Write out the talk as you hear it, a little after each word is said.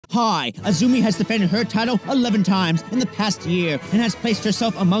Hi, Azumi has defended her title 11 times in the past year and has placed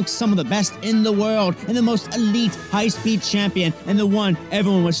herself amongst some of the best in the world and the most elite high-speed champion and the one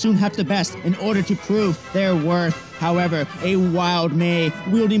everyone would soon have to best in order to prove their worth. However, a wild Mei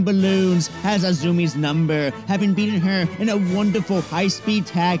wielding balloons has Azumi's number, having beaten her in a wonderful high-speed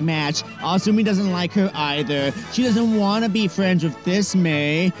tag match. Azumi doesn't like her either. She doesn't want to be friends with this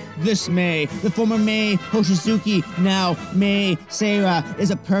Mei. This Mei, the former Mei Hoshizuki, now Mei Seira, is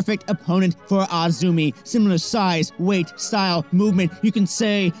a perfect opponent for Azumi. Similar size, weight, style, movement. You can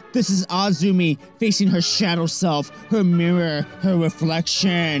say this is Azumi facing her shadow self, her mirror, her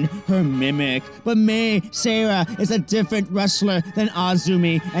reflection, her mimic. But Mei Seira is a different wrestler than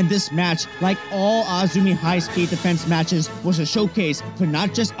Azumi, and this match, like all Azumi high-speed defense matches, was a showcase for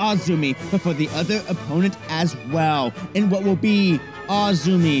not just Azumi, but for the other opponent as well, in what will be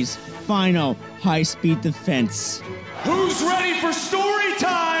Azumi's final high-speed defense. Who's ready for story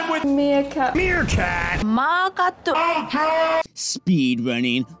time with Meerkat? Speed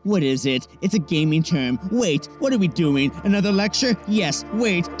running. What is it? It's a gaming term. Wait, what are we doing? Another lecture? Yes,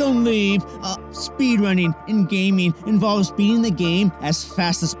 wait, don't leave. Speed running in gaming involves beating the game as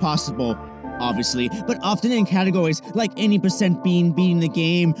fast as possible. Obviously, but often in categories like any percent beating the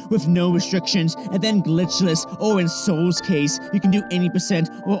game with no restrictions, and then glitchless, or in Soul's case, you can do any percent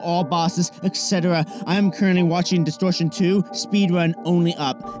or all bosses, etc. I am currently watching Distortion 2 speedrun only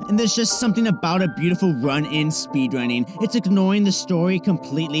up, and there's just something about a beautiful run in speedrunning. It's ignoring the story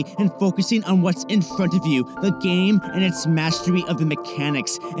completely and focusing on what's in front of you, the game and its mastery of the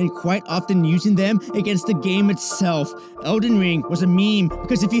mechanics, and quite often using them against the game itself. Elden Ring was a meme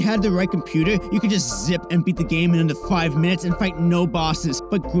because if you had the right computer, you could just zip and beat the game in under 5 minutes and fight no bosses.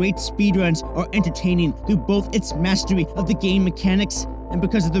 But great speedruns are entertaining through both its mastery of the game mechanics and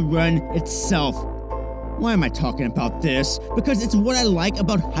because of the run itself. Why am I talking about this? Because it's what I like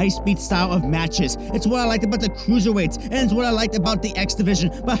about high-speed style of matches. It's what I liked about the cruiserweights, and it's what I liked about the X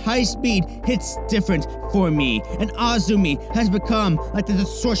Division. But high-speed hits different for me, and Azumi has become like the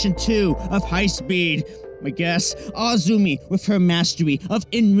Distortion 2 of high-speed. I guess Azumi with her mastery of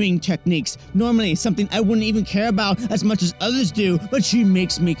in-ring techniques. Normally something I wouldn't even care about as much as others do, but she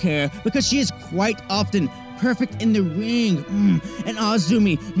makes me care because she is quite often perfect in the ring. And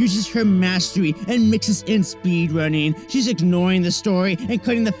Azumi uses her mastery and mixes in speedrunning. She's ignoring the story and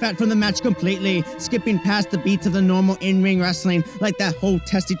cutting the fat from the match completely, skipping past the beats of the normal in-ring wrestling, like that whole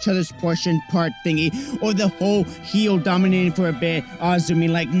test each other's portion part thingy, or the whole heel dominating for a bit. Azumi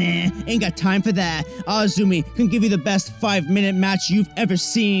like, nah, ain't got time for that. Azumi can give you the best 5-minute match you've ever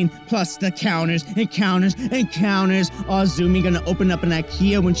seen, plus the counters and counters and counters. Azumi gonna open up an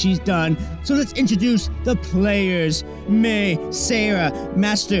IKEA when she's done. So let's introduce the players. Mei Seira,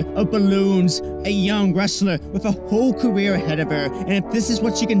 master of balloons, a young wrestler with a whole career ahead of her. And if this is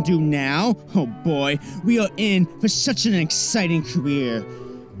what she can do now, oh boy, we are in for such an exciting career.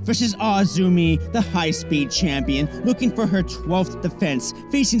 Versus Azumi, the high-speed champion, looking for her 12th defense,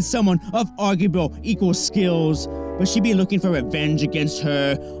 facing someone of arguable equal skills. But she be looking for revenge against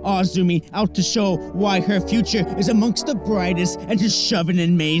her. Azumi out to show why her future is amongst the brightest and to shove it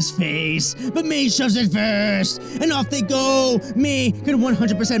in Mei's face. But Mei shoves it first, and off they go. Mei can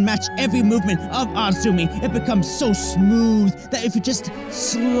 100% match every movement of Azumi. It becomes so smooth that if you just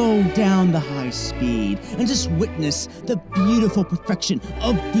slow down the high speed and just witness the beautiful perfection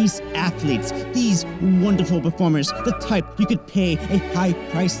of these athletes, these wonderful performers, the type you could pay a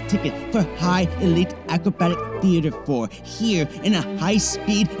high-priced ticket for high elite acrobatic theater for, here in a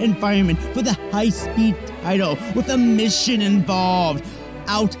high-speed environment for the high-speed title with a mission involved.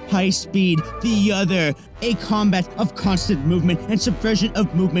 Out high speed, the other, a combat of constant movement and subversion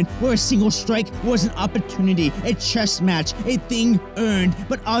of movement where a single strike was an opportunity, a chess match, a thing earned.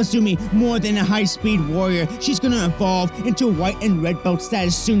 But Azumi, more than a high-speed warrior, she's gonna evolve into white and red belt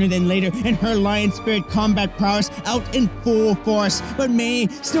status sooner than later, and her lion spirit combat prowess out in full force. But Mei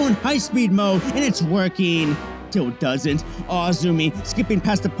still in high-speed mode, and it's working. Till doesn't. Azumi skipping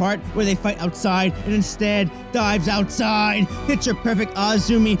past the part where they fight outside and instead dives outside. Picture perfect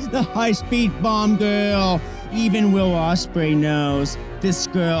Azumi, the high-speed bomb girl. Even Will Ospreay knows this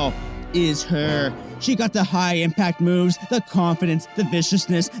girl is her. She got the high-impact moves, the confidence, the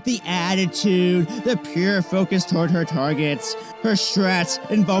viciousness, the attitude, the pure focus toward her targets. Her strats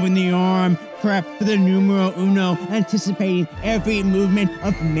involving the arm, prep for the numero uno, anticipating every movement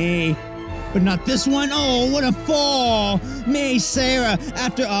of Mei. But not this one. Oh, what a fall! Mei Seira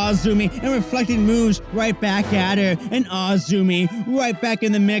after Azumi and reflecting moves right back at her. And Azumi right back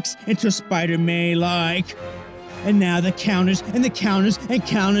in the mix into Spider-Mei like. And now the counters and the counters and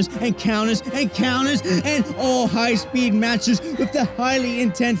counters and counters and counters and all high-speed matches with the highly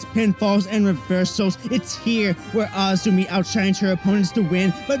intense pinfalls and reversals. It's here where Azumi outshines her opponents to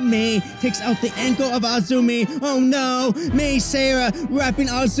win, but Mei takes out the ankle of Azumi. Oh no! Mei Seira wrapping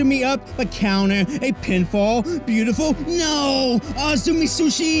Azumi up, but counter, a pinfall, beautiful. No! Azumi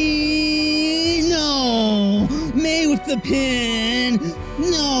Sushi! No! Mei with the pin!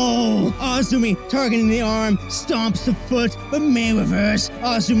 No! Azumi targeting the arm, stomps the foot, but Mei reverse.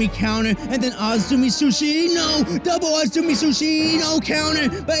 Azumi counter, and then Azumi Sushi. No! Double Azumi Sushi! No counter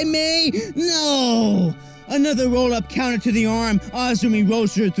by Mei! No! Another roll-up counter to the arm. Azumi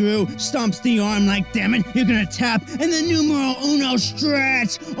rolls her through, stomps the arm like, damn it, you're gonna tap, and the numero uno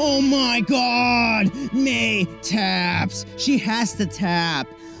stretch. Oh my god! Mei taps. She has to tap.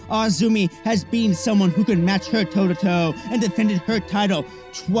 Azumi has been someone who can match her toe-to-toe and defended her title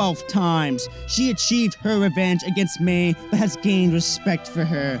 12 times. She achieved her revenge against Mei, but has gained respect for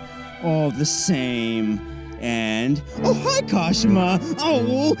her all the same. And, oh, hi, Kashima.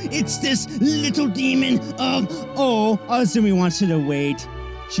 Oh, it's this little demon of, oh, Azumi wants her to wait.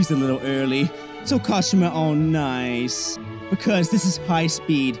 She's a little early. So Kashima, oh, nice. Because this is high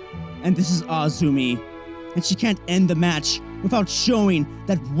speed, and this is Azumi. And she can't end the match without showing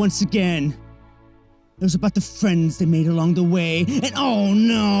that once again, it was about the friends they made along the way. And oh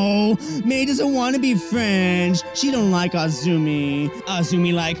no, Mei doesn't want to be friends. She don't like Azumi.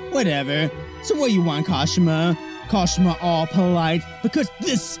 Azumi like, whatever. So what you want, Kashima? Kashima all polite, because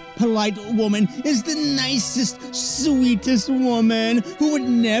this polite woman is the nicest, sweetest woman who would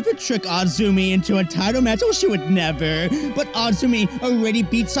never trick Azumi into a title match. Oh, she would never. But Azumi already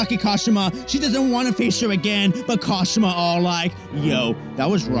beat Saki Kashima. She doesn't want to face her again, but Kashima all like, yo, that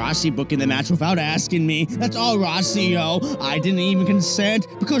was Rossi booking the match without asking me. That's all Rossi, yo. I didn't even consent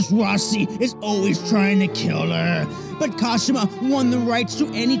because Rossi is always trying to kill her. But Kashima won the rights to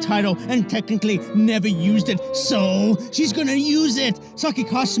any title and technically never used it, so she's gonna use it. Saki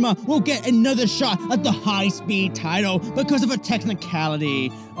Kashima will get another shot at the high-speed title because of a technicality.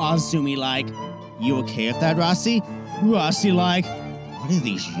 Azumi like, you okay with that, Rossi? Rossi like, what are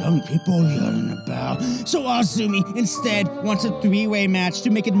these young people yelling about? So Azumi instead wants a three-way match to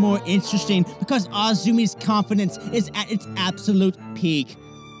make it more interesting because Azumi's confidence is at its absolute peak.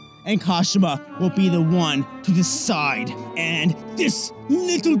 And Kashima will be the one to decide. And this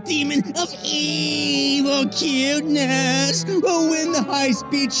little demon of evil cuteness will win the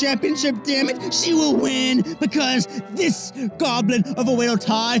high-speed championship, damn it. She will win because this goblin of a Whale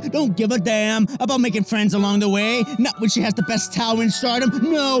Tai don't give a damn about making friends along the way. Not when she has the best tower in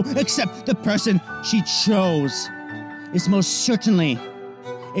Stardom. No, except the person she chose is most certainly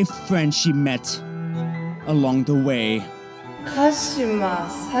a friend she met along the way. Kashima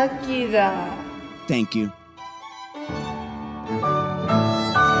Saki da. Thank you.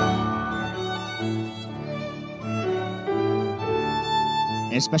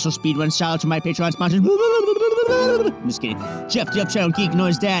 And a special speedrun shout out to my Patreon sponsors. I'm just kidding. Jeff, Chow, Geek,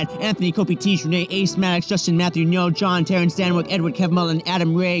 Noise Dad, Anthony, Kopi, Tish, Renee, Ace, Maddox, Justin, Matthew, No, John, Terrence, Danwick, Edward, Kev Mullen,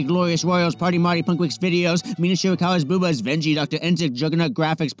 Adam Ray, Glorious Royals, Party Marty, Punkwix Videos, Mina Shirakawa's Boobas, Venji, Dr. Enzik, Juggernaut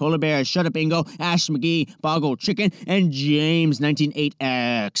Graphics, Polar Bear, Shut Up Ingo, Ash McGee, Boggle Chicken, and James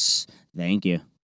 198X. Thank you.